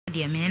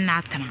de me na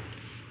atana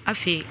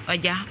afi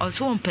oja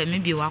oso ompa me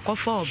bi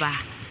wakofa oba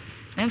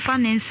memfa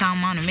ne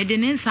nsama no me de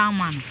ne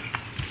nsama no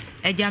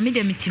eja me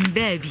de mitim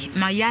baabi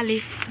ma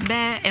yale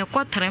be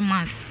ekọ 3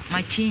 months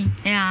ma chin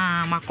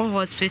ma ko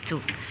hospital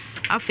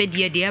afi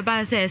de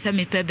ba se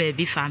me pe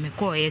baabi fa me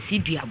ko si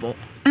duabo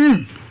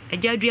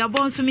eja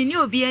duabo nso me ni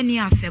obi ani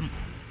asem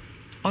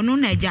onu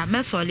na eja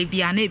mesole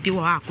bia na ebi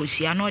wo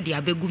akosua na ode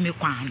abegu me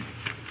kwan no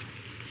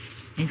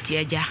enti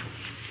eja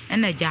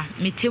enaja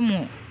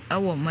mitimo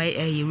ewo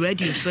my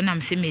radio so na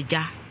mse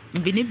meja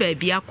mbini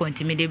baabi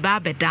akonti me de ba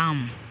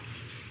bedam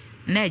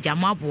na eja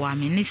maboa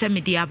me ni se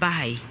me de aba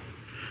hai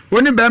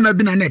woni ba ma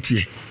bi na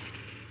netie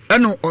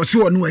eno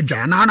oso onu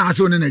eja na na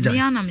aso ne neja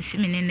ya na mse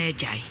me ne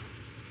neja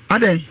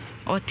aden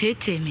o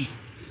tete me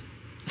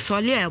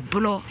sole e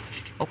blo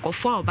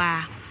okofo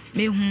oba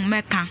me hu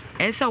meka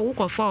ese wo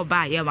kofo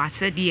oba ye wa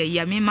sede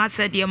ye me ma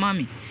sede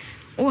mami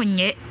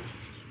onye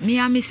mi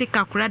amisi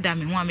kakura da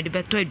me hu ame de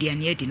beto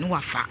aduane adi no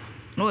wafa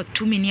no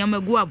tumi ni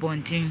amagu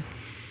abontin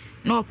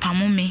no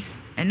pamo me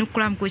enu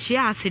kram ko shi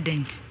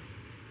accident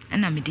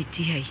ena me de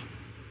ti hai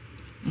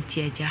nti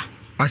eja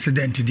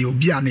accident de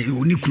obi ane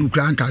oni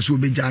kurukura anka so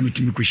obeja no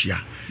timi ko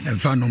shia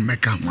emfa no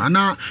meka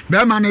ana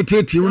be ma ne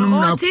tete unu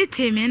na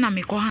tete me na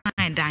me ko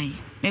han dan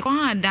me ko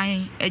han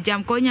dan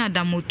ejam ko nya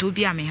da moto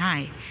bi ame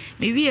han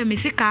me wie me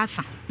sika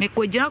asa me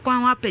ko gira ko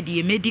han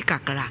apedi medi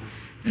kakra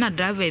na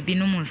driver bi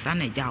no munsa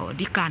na eja o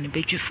di ka ne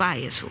betwi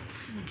fire so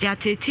dia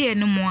tete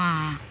enu mo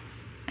a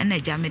na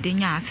eja me de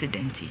nya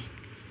accident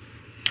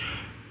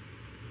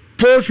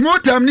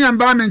postmortem ni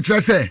amba me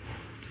nkyere se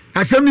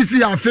asem ni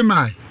si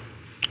afema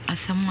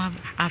asem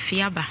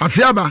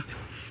afiaba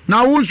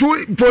na wonso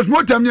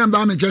postmortem ni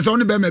amba me nkyere se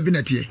oni be ma bi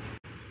na tie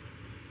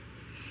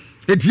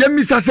etie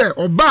misa se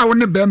oba wo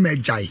ne be ma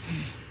jai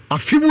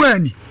afimu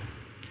ani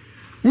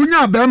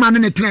unya be ma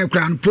ne tena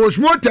kran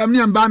postmortem ni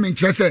amba me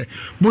nkyere se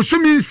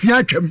bosumi nsia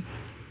atwam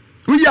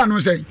uyi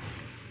anu se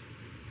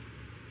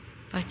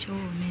pacho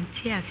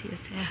menti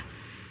asiese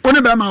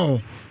oni be ma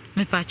ho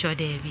me pacho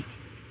debi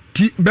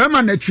ti be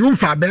ma na chi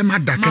umfa be ma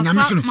da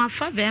kanyame so no ma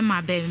fa be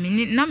ma be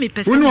mi na me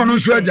pese woni ono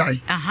so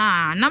ajai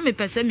na me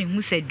pese me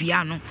hu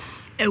sedua no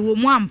ewo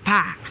mu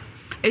ampa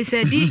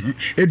esedi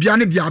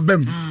eduane di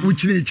abam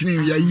uchini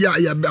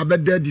ya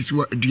abeda dis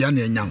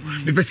eduane anyam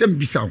me pese me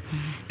bisa wo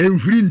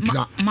enhuri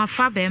ntira ma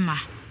fa be ma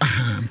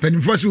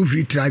penifo so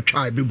huri tira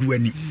twa begu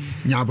ani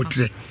nya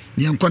abotre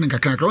ni enko ne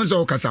kakra won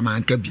so kasa ma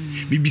anka bi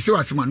bibise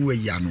wasema no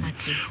ayi ano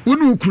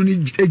woni ukuru ni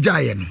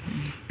ejaye no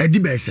edi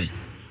be sei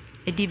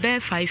edi be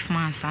 5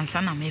 months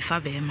ansa na me fa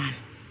be man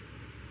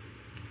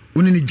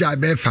woni ni jaye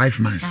be 5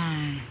 months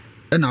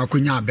na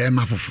akonya be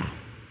ma foforo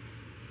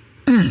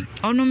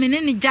onu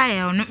mene ni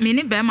jaye onu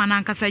mene be man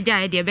ankasa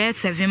jaye de be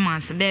 7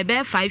 months be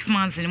 5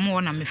 months ni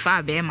mo na me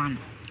fa be man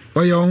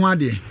oye on wa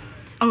de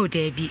oh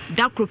debi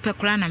da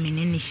kropekura na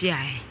mene ni hia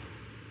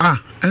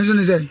enso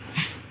ni say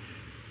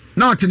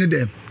na otini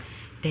dem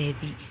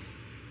debi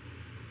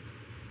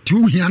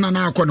tu hiana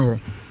na akọ no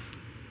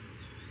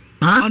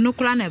onu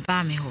kura na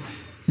ba me ho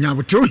nya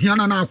tu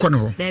hiana na akọ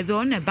no debi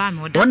on na ba me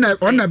ho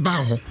on ba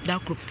ho da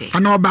krope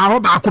ana ba ho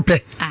ba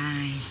akopẹ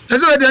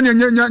enso de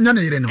nya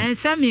na yire no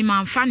ensa mi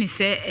manfa ni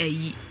se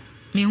ayi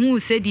me hu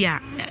se dia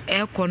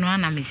ekọ no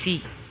ana me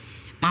si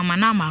mama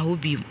na ma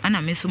hobi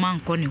ana me so man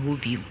kọ ne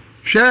hobi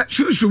hwe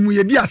sunsumu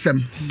ye di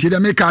asem ti de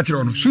me ka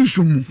kire no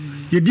sunsumu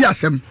ye di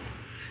asem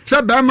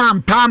se be ma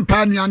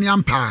mpa niane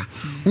ampa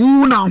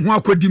wu na ho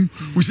akodim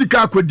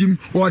usika akodim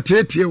o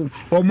tetew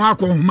o ma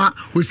akohoma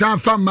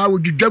usanfa ma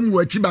wodwudwam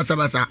wa chi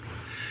basabasa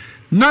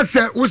na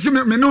se usi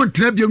me no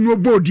ntena bia nu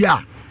obodi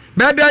a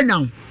be da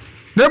nyan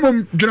na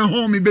bom dwene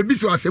ho me bebi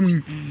so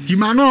asem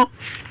himano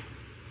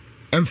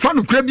emfa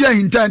no kura bia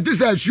hinta nti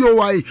se asuo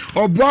wai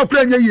obo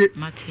akura nya ye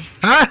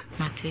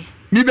mate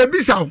mi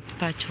bebi saw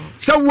pacho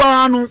se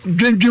wa no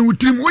dwendwen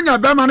utrim onya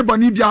be ma no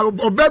boni bia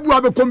obabu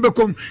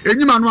abekom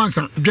enyima no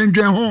ansa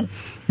dwendwen ho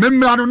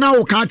memra no na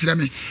wo ka kire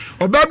me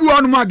obabu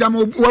ono ma agam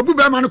wabu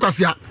be ma no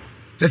kwasea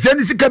se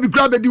ni sika bi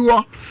kura bedi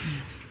wo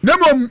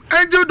nemom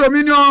Angel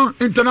Dominion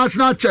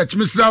International Church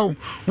misrawo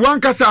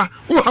wankasa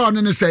wo ha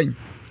no ne sen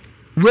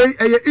we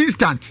eye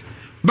instant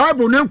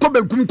bible ne nko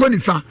bankum ko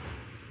nifa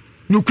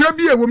nukura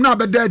bi ewom na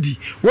abedadi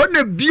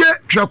wona bie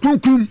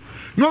twakunkum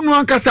no no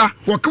ankasa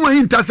wo ka wa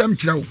hintasam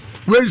kirewo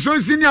we so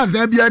sini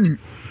azan bia nim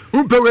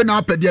umpe we na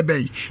apede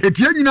ben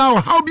etie nyina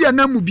ho how bia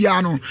na mu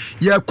bia no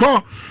ye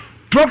ko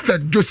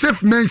Prophet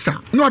Joseph Mensa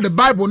no the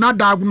Bible na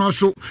dagno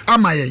so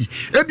amaye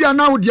ebia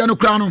na wode no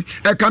kra no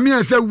e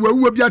kame se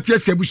wuwu bia tie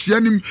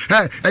sebusuanim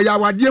ya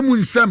wade mu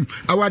nsem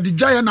awade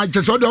gya na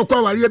kyese ode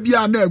okwa ware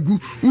bia na agu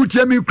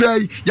utie mi kra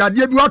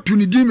yade bi watu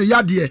ni di me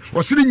yade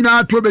osiri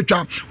nyina to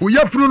betwa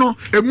oyafuru no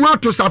emu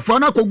ato safo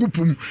na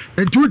kogupum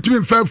enti utimi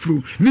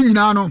mfafuru ni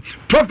nyina no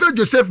Prophet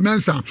Joseph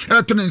Mensa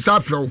eto ne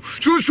nsafro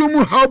susu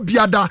mu how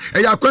biada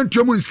ya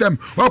kwantuo mu nsem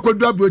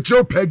wakodu abrochire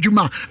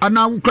opadwuma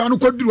ana wukra no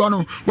koduru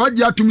no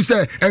wagye atum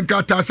se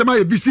enkrata asema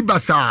ye bisi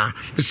basa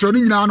so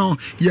ni nyina no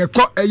ye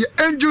ko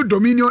Angel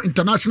Dominion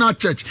International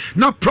Church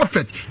na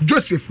Prophet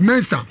Joseph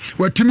Mensa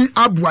watumi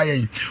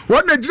abuayen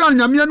wona gira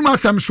nyame anu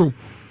asem so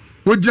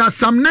Oja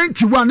Psalm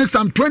 91 and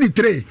Psalm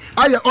 23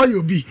 aye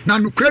oil bi na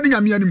no kredi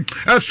nyame anim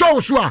so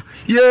so a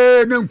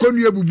ye na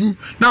nkonu ebubu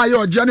na aye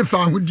oje ne fa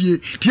hodie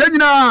tie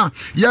nyina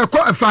ye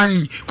kɔ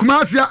afan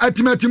Kumasi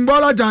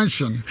Atimetimbola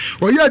Junction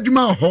oye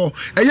adwuma ho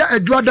eye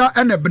adwada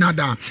ene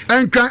benada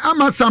enkran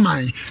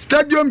amasamai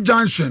Stadium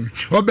Junction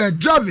obe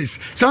Jarvis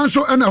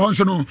sanso ene ho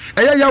nso no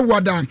eye ye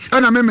wada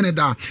ena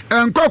memeneda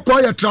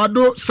enkɔkɔ ye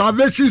Trado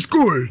Salvation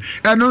School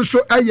eno nso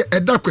eye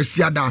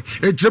edakwasiada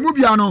ejemu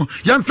bia no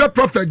yemfe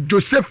Prophet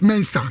Joseph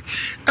Mensa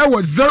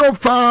was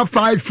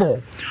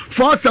 0554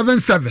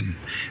 477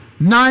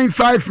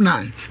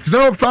 959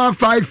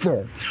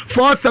 0554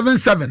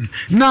 477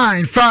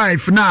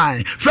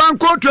 959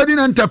 Franco Trading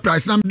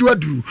Enterprise nam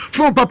duadru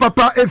phone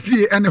papa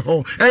FA and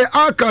ho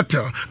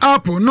Alcatel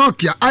Apple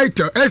Nokia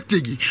Itel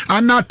STG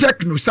Ana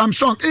Techno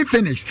Samsung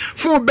Infinix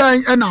phone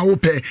buying and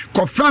ope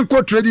ko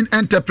Franco Trading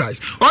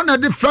Enterprise on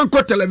the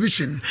Franco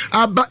Television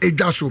aba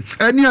edwaso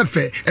eni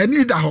afa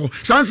eni da ho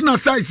Samsung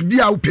size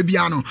bia ope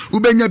bia no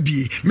ubenya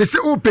bi me se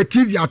ope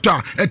TV ato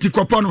a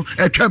etikopo no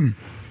etwam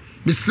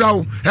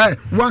Misraw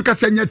wanka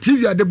senya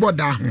TV ade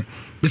boda ho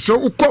so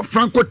uko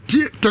Franco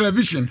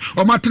television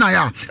or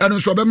matana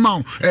and so be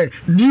ma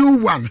new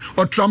one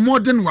or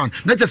modern one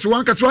na just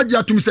wanka so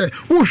agya to me say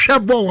wo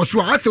hwe ball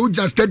so ase wo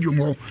just stadium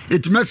ho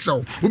it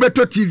mesraw wo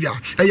beto TV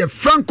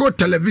Franco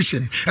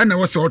television and na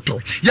was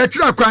auto ya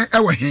kira kwan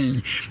ewe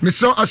hen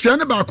misraw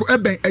asane ba ko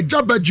eben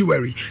ejaba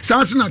jewelry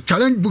sanso na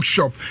challenge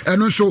bookshop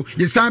and so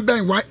ye san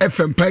ben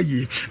YFM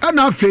payi and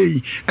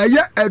afei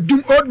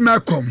edum old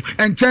Malcolm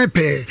and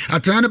champe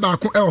atane ba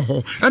ko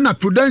eho and na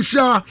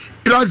Prudential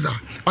Plaza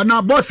ana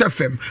Boss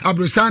FM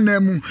abrosana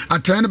mu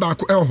atane ba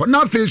ko eho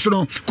na face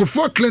no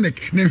Kofo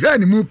clinic ne hwe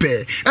ni mu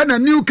pe na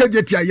new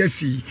kageti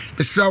ayesi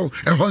besaw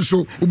eho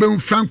nso ube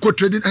Franco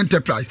Trading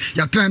Enterprise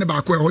ya atane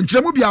ba ko eho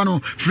nchemu bia no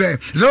frɛ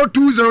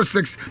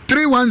 0206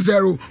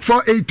 310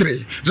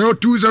 483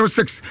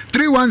 0206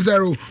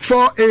 310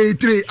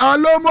 483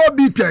 alomo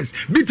bites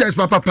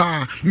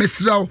papa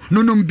mesraw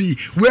nonumbi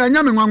we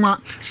anya me nwanwa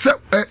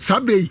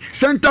sabe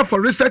Center for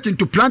Research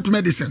into Plant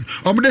Medicine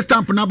omde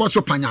stamp na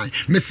boso panyan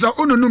mesraw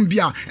ononum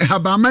bia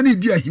ehaba mani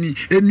di ahini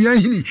enua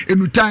hini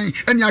enutan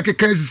enya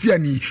akeka asisi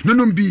ani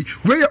nonum bi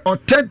we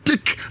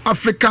authentic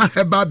African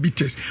herbal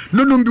bitters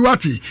nonum bi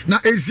wati na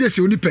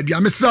esiese oni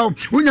padua mesraw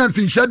unya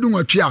mfinhyadu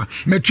nwatwe a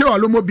metwe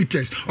alomo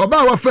bitters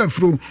oba wa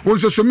fafro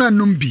onsoso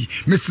menum bi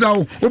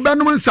mesraw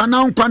obanum nsa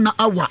na nkwa na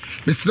awa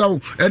mesraw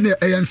ene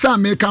eyensa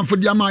me kanfo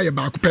dia ma ye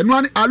ba ko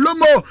penuane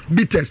alomo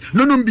bitters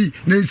nonum bi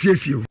na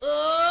esiese o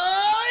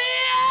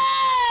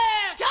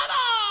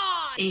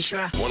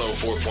Nhyira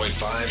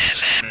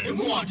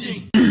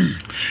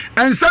 104.5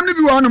 and somebody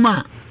be one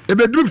ma e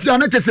be dru fia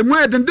na chese mu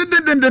den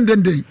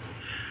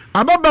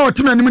ababa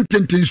otima nim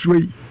tenten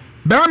suoi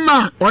ba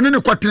ma one ne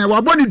kwotene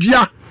wa boni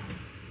dua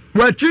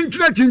wa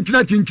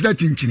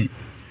chinchina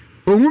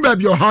omu ba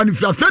bi o ha ni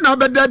fia fe na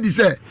abeda di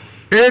se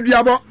e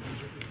duabo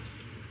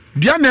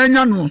dua na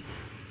anya no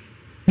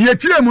ni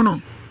ekire mu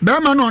no ba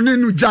ma no ne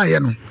nu jaye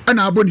no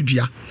na aboni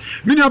dua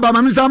mini aba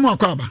ma misa mu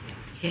akwa aba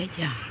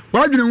yeja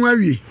wa dwene wa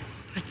wie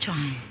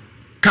achon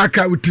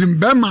kaka utrim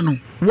bema no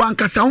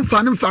wankasa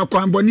mfa ne mfa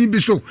kwan boni bi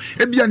so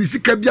ebia ne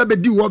sika bia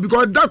bedi wo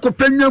because da ko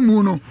panya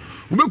mu no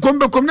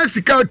ubekom na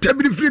sika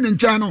tabiri free ne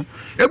ncha no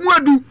emu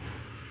adu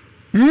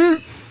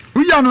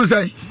uya no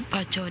sai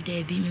pacho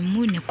debi mi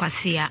mu ne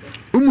kwasea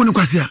umu ne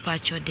kwasea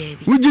pacho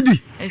debi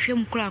ujidi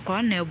ehwem kura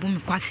kwa na ebu mi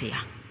kwasea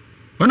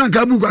ona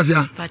ka bu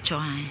kwasea pacho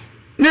han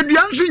ne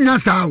bia nso nya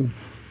saa o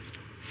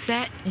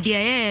se dia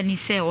ye ni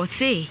se o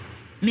se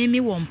mimi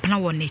wo mpla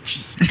wo nachi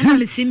na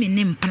me si mi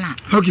ni mpla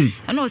okay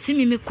na o si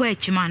mi kwa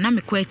achima na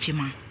me kwa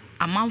achima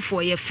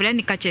amanfo ye frɛ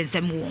ni ka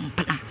kyensem wo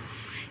mpla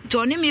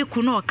to ni mi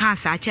ku no ka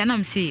sa acha na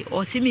me si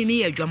o si mi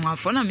ye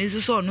adwamanfo na me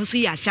so no so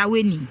ya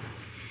hyaweni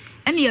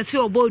ene ye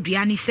so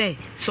obodua ni se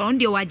so on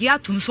de wage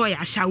atum so ya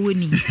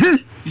hyaweni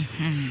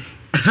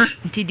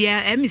nti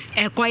dia emis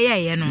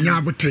ekoye ye no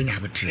nya botre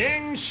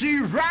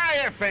Nhyira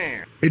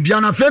FM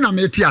eduana fe na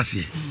me ti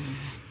ase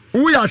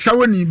wo ya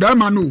hyaweni be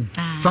ma no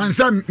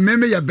fansa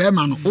meme ye be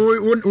ma no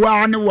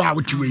wa ne wa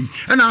wutiwe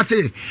na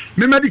ase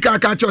me medical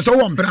ka cho so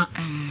wo mpra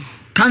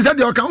kansa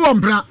de o kan wo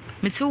mpra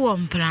me ti wo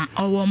mpra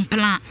o wo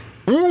mpra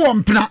wo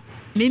mpra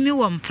mimi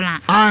wo mpra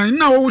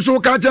na wo so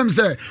ka chem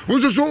se wo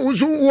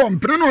so wo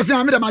mpra na o se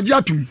amede maji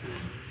atum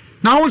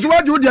na wo so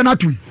wadi odi na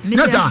atum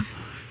yesa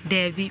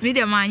Debi me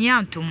de manya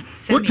atum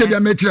se wo te de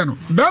metire no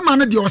be ma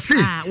no de o se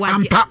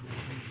ampa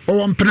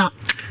wo mpra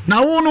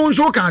na wo no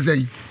so ka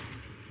sen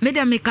me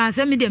de me ka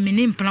se me de me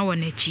ni mpra wo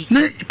nachi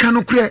ne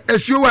kanokure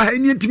asuo wa ha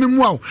ni ntimi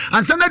mu awo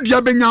ansa na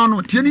dua benya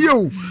no tie ne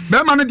yewu be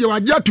ma no de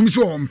waje atum se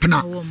wo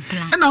mpna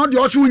na wo de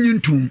o so nyi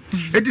ntum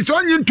eti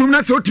so nyi ntum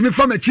na se otimi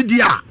fa machi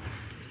dia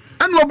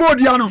enu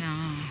obodia no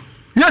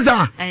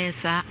nyesa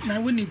ayesa na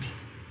woni bi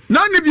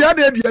na ni bia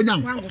da bia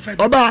nyam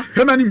oba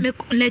hemani me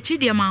nachi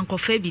de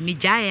mankofa bi me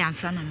jaye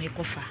ansa na me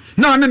kofa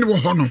na ne wo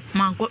ho no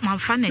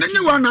manfa nachi ne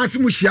wa na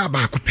asimu hia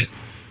ba akope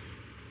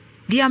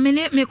dia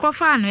me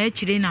kofa no e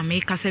kire na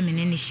me kasa me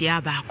ne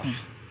hia ba akon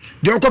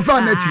de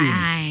okofa na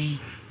kire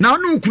na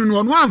no kunu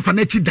no no amfa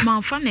na chida ma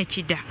amfa na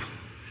chida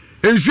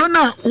ensuo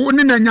na wo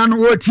ne na nya no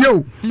wo tie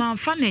o ma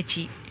amfa na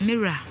chi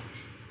mira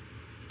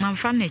ma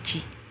amfa na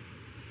chi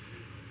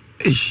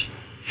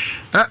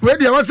we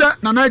dia wasa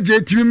na na je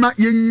timi ma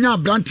yenya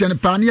brantia ne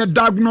pa ne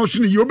diagnose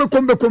no ye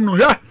obekom no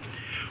hwa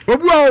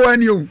obu a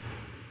wani o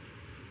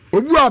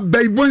obu a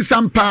baibon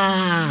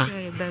sampa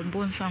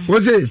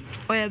woze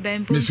oya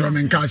baibon miso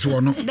men kase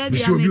wono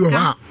biso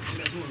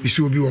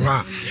obi wo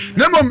ha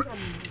na mom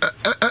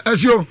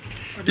asio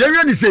ye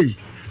wi ni sei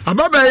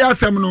ababa ya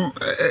asem no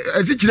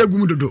asikire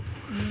gum dodo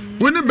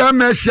woni ba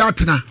ma hia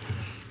atena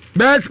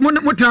bes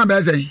mutena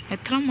be sei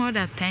etra more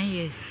than 10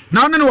 years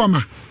na ne wo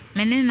ma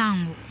mene na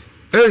ngo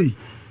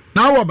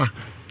na wo ba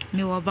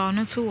me wo ba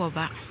ono so wo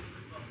ba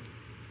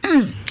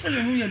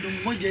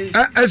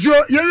asio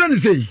ye wi ni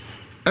sei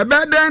ebe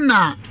den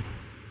na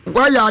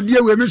wa ya ade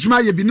we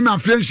mesuma ye binim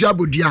afrensu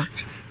abodua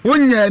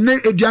wonye ne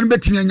eduan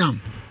betimi anyam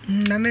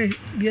na ne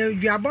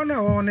dia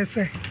bona wo ne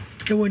se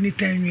e woni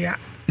tanwia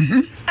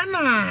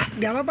ana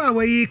dia baba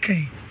wa yi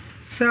kan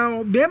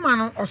so be ma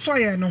no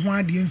osoye no ho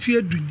ade mfi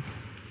aduni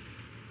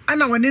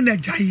ana woni na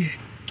jaye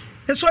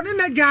e so ne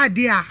na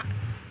jade a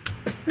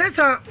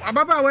nesa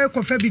baba wa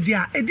ko fa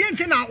bidia e di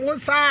enti na wo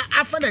sa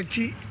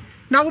afadachi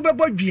na wo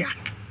bebo dua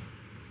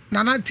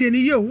na na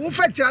tieni ye wo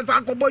fa kira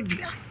sa ko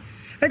bodua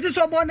enti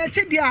so bo na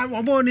chi dia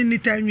wo bo ni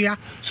tanwia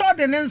so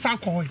de ne nsa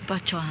ko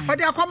o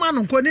de akoma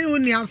no ko ni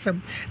uni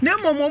asem na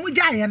momo mu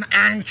jaye na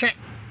anche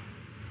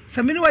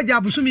samini waje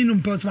abusumi nu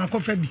mpe osma ko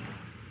fa bi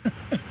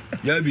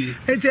ya bi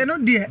enti no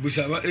de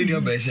busaba eni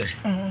oba ese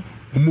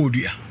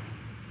omodua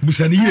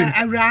busani ye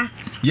awra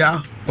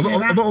ya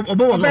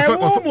obo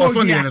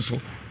ni ne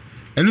so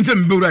enu te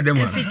mbe wura dem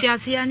ha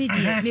fitiase ya ni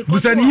die me ko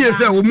busani ye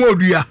se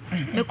omodua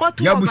me ko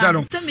to ya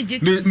busano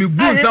me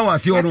gunsa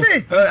wase ono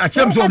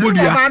achem so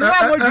omodua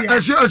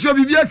asio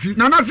bibiasi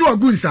na na se wa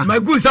gunsa my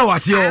gunsa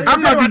wase o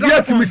ama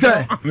bibiasi mi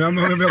se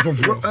me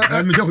konfo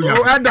me je ko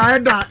ya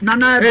eda na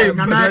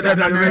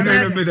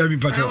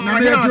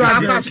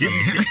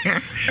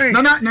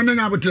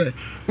nya botre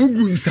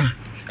ugunsa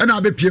na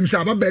abepiem se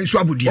ababa enso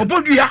abodua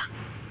obodua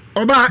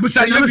oba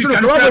busani na so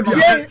no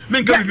obodua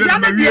me nka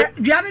bibia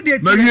dia ne de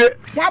mawie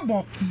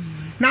wabo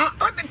na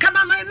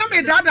kana na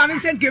me dada ne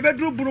se nke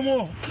beduru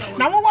burumo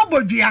na wo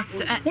wabodua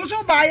wo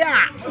so ba ya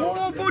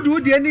wo bodu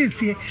de ne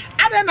sie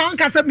ade na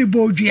nka se me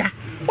bodua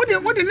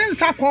wo de ne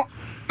nsakọ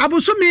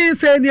abusumi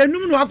se ne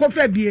enum no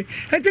akọfa bie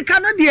enti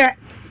kana de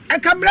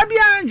akamra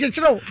bia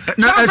nchechero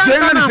na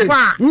asema ne se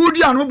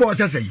wudi anu bo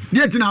sesei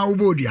de tina wo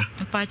bodia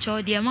pa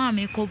cho de ma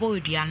me ko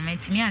bodia no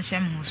metimi ahye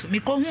me so me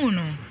ko hu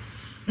no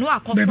no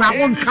akọfa be ba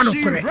won kanu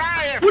kure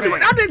wudi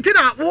ade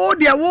ntina wo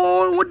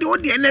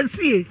de na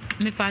sie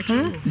me pa cho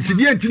nti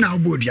de tina wo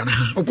bodia na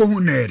ha ko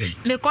hu na ere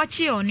me ko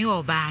chi oni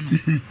oba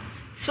no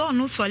so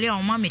no sole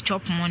o ma me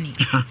chop money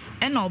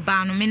e na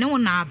oba no me ne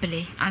wona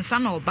abele ansa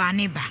na oba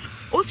ne ba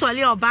o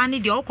sole oba ne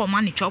de o ko ma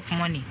ne chop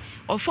money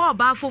ofo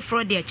oba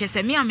foforo de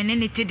chese me amene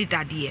ne tedi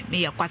dade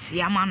me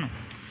yakwase ama no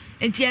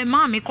enti e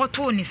ma me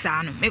koto ni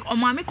sa no me o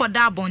ma me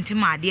koda abonti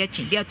ma de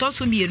achi de to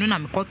so mienu na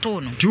me koto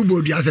no ti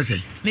bodua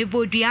sesei me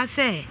bodua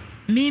se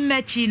mi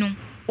machi no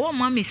o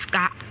ma me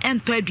ska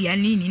ento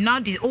aduani ni na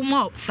de o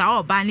ma sa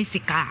oba ni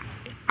sika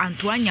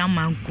anto anya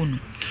manku no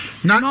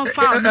na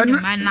fa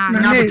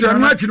na botre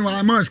no achi no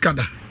ama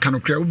skada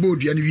kanokra wo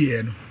bodua ni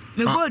wie no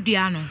me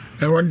bodua no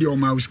e won de o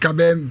ma uska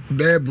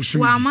be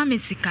busumi wa ma me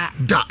sika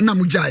da na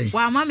mu jai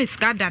wa ma me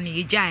sika da na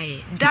ye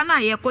jai da na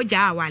ye ko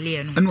ja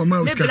awale no na o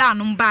ma uska me bla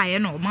no ba ye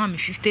no ma me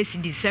 50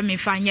 cedis se me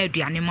fa nya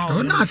aduane ma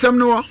o na asem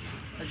no wo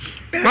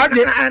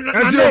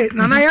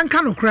na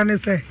yanka no kra ne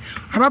se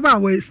ababa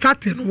we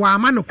starting wa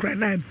ma no kra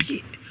na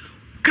mpie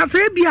kasa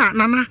bia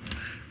nana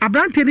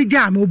abrante ni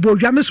ja me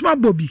obodwa me soma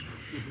bobi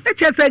e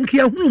chese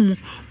nkia hunu mu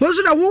wo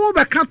so na wo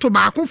be ka to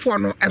ba akofo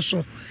no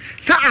eso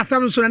sa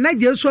asam so na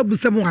Jesu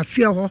abusam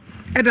ase ho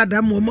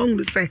edada mo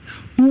manwu se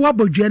wo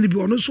abodwa ni bi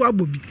ono so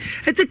abobi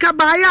etika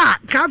ba ya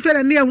ka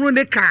fere ne ehunu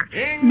ne ka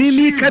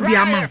mimi ka bi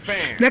ama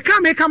ne ka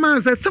me ka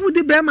man se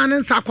wudi be ma ne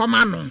nsa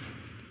kwama no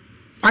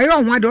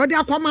ayo ho ade odi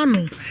akwama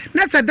no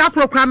na se da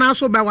krokra na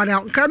so be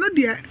wada ka no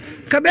de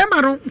ka be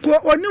ma no ko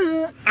oni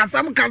hu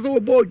asam ka so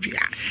bo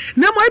odua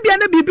na mo bia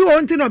na bibi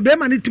wo nti no be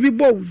ma ne tibi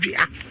bo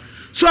odua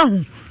so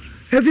hu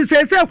efi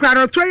se kra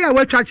no to ya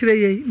watwa kire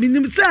ye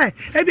minim se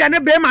e bia na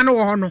be ma no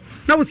wo ho no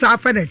na wo sa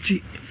afa na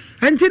chi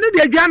enti ne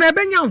de adua na e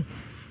benya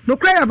no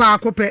kra ya ba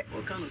akope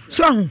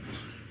so hu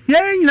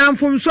ye nyina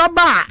mfom so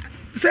ba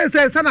se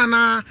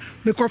na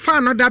me ko fa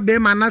no da be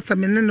ma na se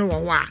me ne wo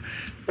wa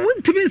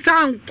wontibi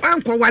san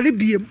kwankwa wale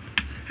biem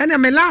ena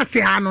me last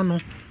ha no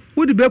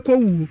wodi be ko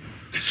wu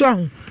so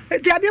hu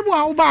enti ade bo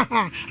ha ba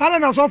ha ala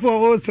na so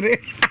for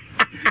osre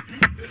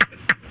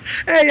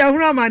ya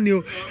huna mani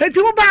o enti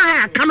wo ba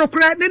ha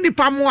kanokra ne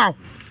nipa mo a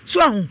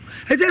so hu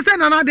enti se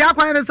na de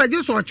akwa ne sa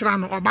je so kira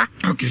no oba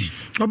okay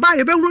oba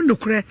ye be hunu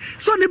nokre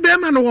so ne be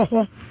ma no wo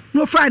ho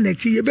no fa na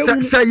chi ye be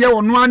hunu se ye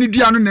wono ani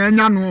dua no na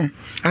enya no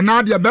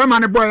na de be ma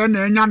ne boy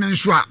na enya no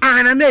nso a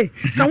ana ne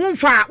sa won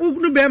fa wo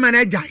be ma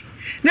na jai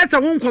nessa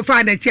won ko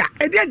fa na chi a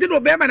e de no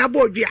be ma na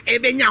bo dua e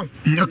be nya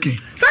okay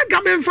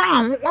sanka me fa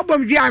ho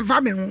wobom dua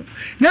fa me ho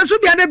na so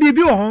bia na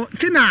bibi ho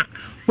ti na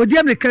odi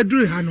America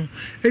duru ha no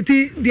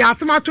eti di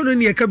asema to no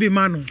ne ka bi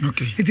ma no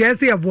eti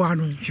ese ye bo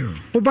ano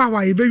wo ba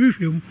wa ye be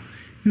hwehwem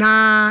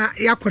na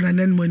yakona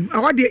nan mu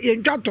awode ye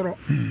ntwatoro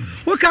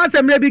wo ka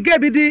asem na bi ga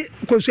bi di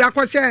kosu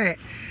akɔhye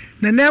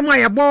na na mu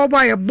ayebo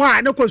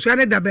na kosu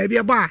ne da ba bi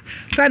ebo a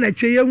sa na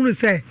che ye hunu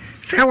se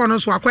wono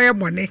so akoye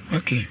bone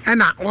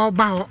na wo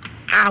ba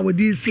a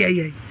wodi sie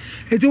ye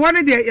eti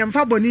wone de ye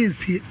mfa bone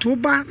nsi to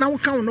ba na wo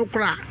ka wono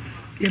kra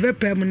ye be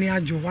pem ne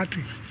ajo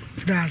wate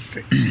that's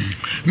it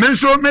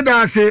menso me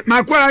da se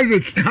makwa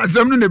Isaac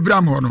asem no ne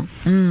bram ho no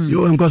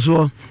yo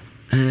enkoso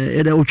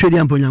eda otwedi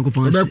ampo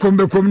nyankopon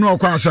be kom no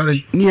okwa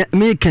asore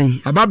me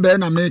kan ababa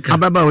na me kan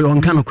ababa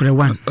on kan okre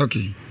wan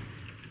okay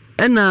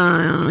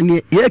ena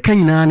ye kan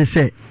nyina ne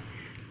se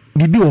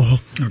bibi wo ho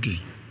okay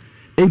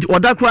enti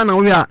odakwa na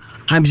wo ya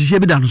amhihye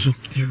bi da no so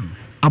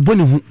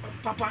abone hu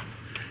papa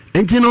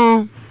enti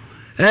no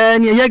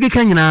ne ye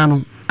kan nyina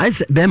no ai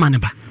se be ma ne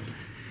ba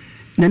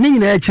na ne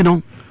nyina echi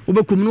no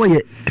obekum no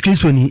ye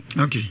kristoni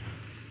okay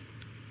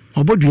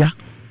obodua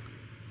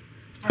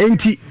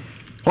enti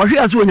ohwe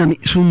aso onyame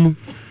summu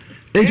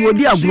enti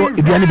odi agro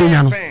eduane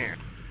benya no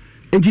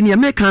enti ne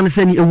me kan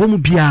se ni ewo mu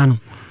bia no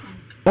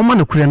oma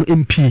no kure no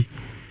MP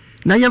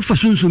na yemfa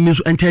sunsum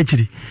so enta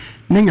akiri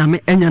na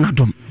nyame enya na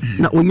dom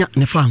na onya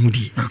ne fa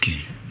ahudie okay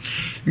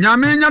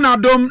nyame nya na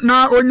dom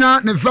na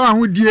onya ne fa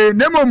ahudie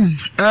nemom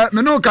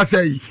me no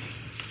kasai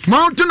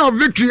Mountain of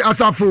Victory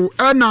asafo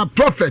na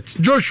prophet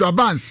Joshua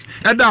Barnes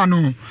eda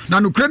no na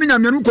no kure ni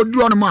nyame no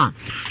koduru no ma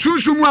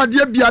sunsumu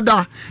ade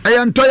biada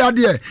ntoya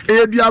de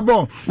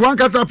biabo wan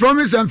kasa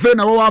promise and faith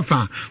na wo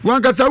afa wan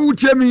kasa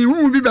wutie mi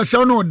hu bi be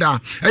hye no da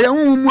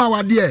hu mu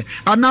awade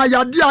ana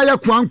yade aye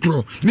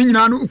kwankro ni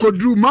nyina no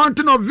koduru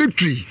Mountain of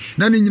Victory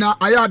na ni nyina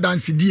aya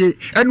dansidie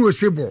ene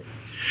osebo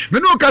me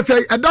no kasa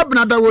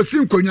edabna da wo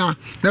sinkonya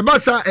the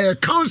basa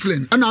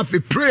counseling and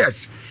afi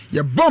prayers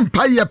ye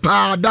bompa ye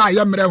pa da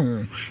ye mre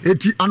ho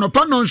eti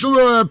anopa no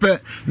nso pe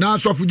na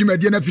asofu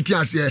dwumadie na fiti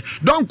ase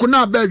donko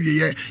na ba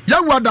wiye ye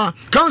wada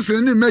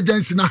counseling ni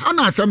emergency na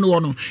hana asem no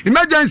wono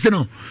emergency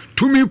no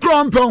tumi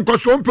kro mpe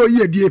onkoso mpe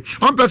yedie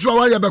onpe so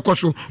wa ye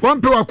bekoso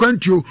onpe wa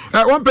kwantuo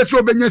onpe so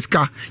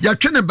obenyeska ya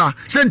twene ba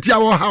sentia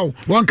wo hawo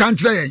won kan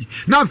kire yen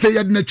na fe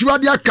ye de na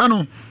chiwade aka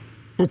no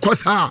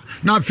okosa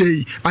na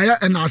fei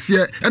aya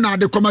enase ena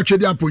ade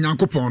komatwedi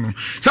aponyankopon no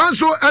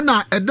sanso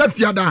ena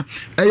edafiada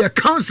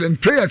counseling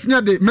prayers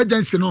near the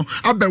emergency no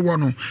abewo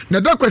no na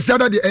da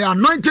kwasiada the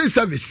anointing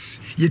service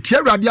yetie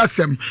awrade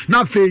asem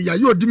na fei ya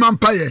yodima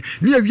mpaye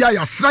ne awia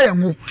ya sra ye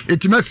ho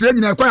etimesre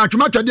nyina kwa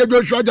atwematwede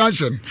Joshua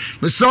Junction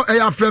so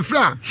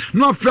frefra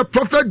no frɛ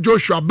prophet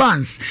Joshua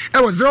Barnes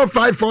was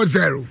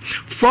 0540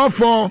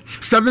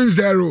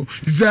 447000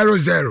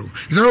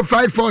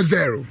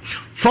 0540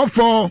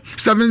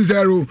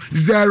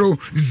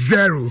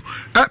 447000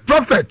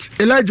 prophet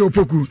Elijah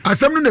Opoku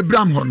asem no ne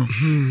bram ho no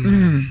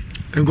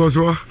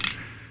engoso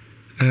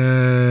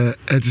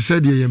et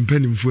said ye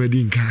mpanimfo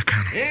adi nka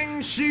aka no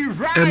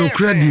eno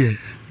kradie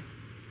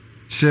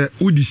se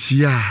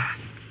udisia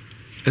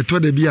eto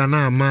de bia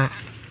na ama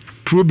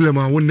problem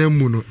a wonam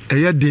mu no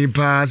eye den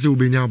pa se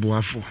obenya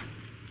aboafo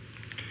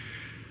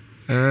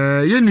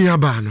ye nua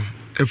ba no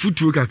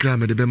afutuo kakra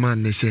me de be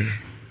man ne se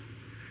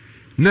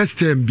next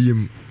time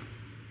biem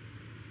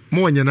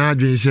mo nyana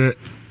adwen se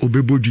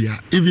obebodua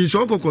even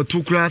so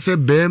kokoto kra se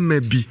beema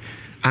bi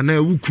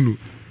ana wukunu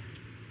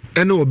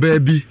ene oba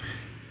bi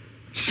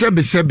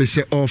sebe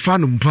se ofa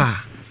no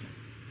mpa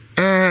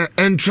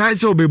and try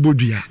se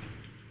obebodua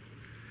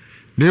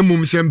na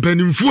mum se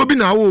mpanimfuo bi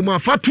na wo mu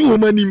afatu wo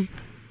manim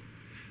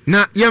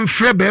na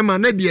yemfre beema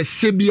na de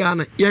sebia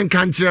na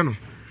yenka nkire no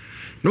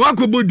na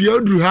wakobodua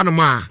oduru ha no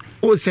ma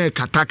o se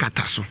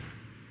kata so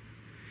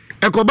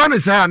ekoba ne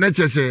sa na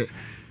chese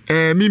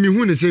mimi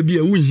hu ne se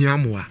bia wunhia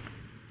moa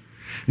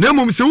na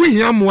mum se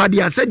wunhia moa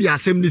dia se dia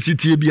asem ne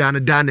sitie bia na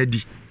da na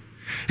di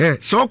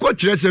so ko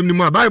twere asem ni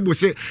mu a Bible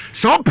se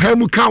so pa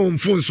mu ka wo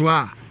mfonso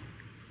a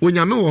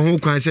onyame wo ho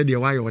kwan se dia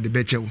wa ye wo de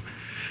bechewo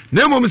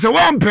na mum se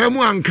wo mpa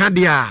mu anka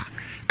dia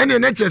ene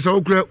na chese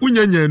okura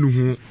unyanya nu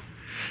hu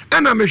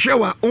ena mehwe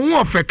wa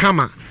onwo ofe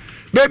kama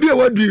baby e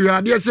wadu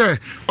irade se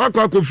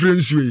akwa akofre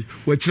nsuyi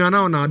wa kira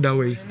na ona ada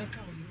we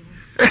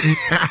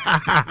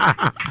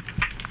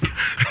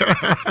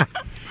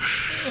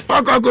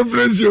akwa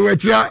conference we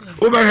kira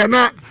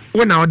obehana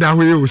wona oda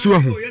hoye o so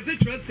ho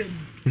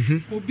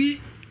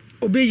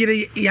obi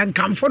yire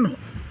yankamfo no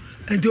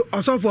enti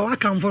osofo wa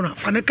kamfo no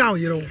fa ne ka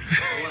yire o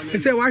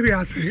se wa hwe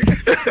ase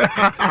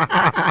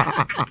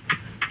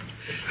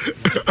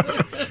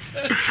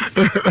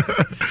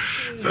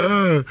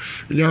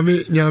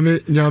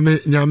nyame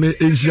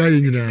Nhyira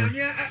nyina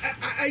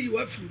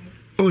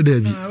oh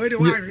Debbie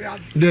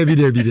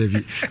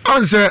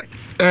onse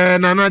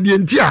nana de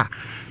ntia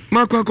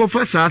makwa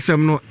fa sa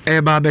asem no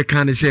ba be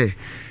kan se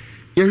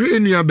ye hwe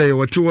enua be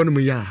wote wonu mu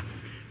ya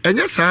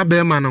enye sa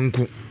be ma no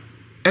nko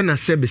ena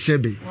sebe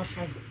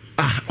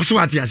so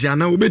ati ase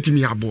ana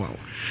obetimi aboa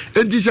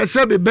enti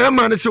se be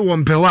bema ne se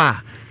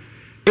wompewa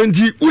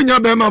enti unya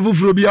bema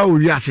fufuro bia wo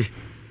wiase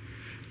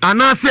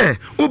ana se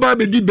uba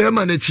be di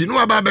bema na chi no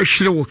aba be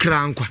hwere wo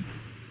kra nkwa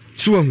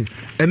so hu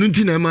enu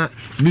nti na ma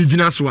me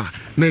gina so a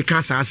me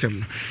ka sa asem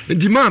no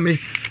enti ma me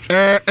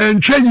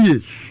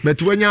entwanyie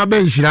betwanya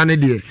ba Nhyira ne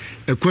de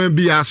ekwan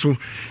bia so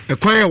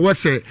ekwan ye wo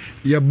se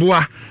ye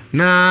boa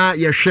na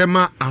ye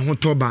hwema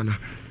ahotoba na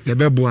ye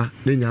beboa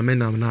ne nyame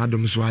nam na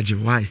adom so age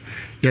why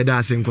ye da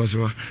ase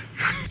nkoso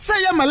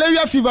say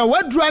malaria fever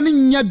wadura ne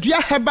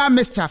nyadua heba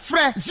Mr.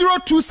 Fre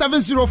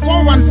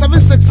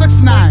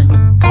 0270417669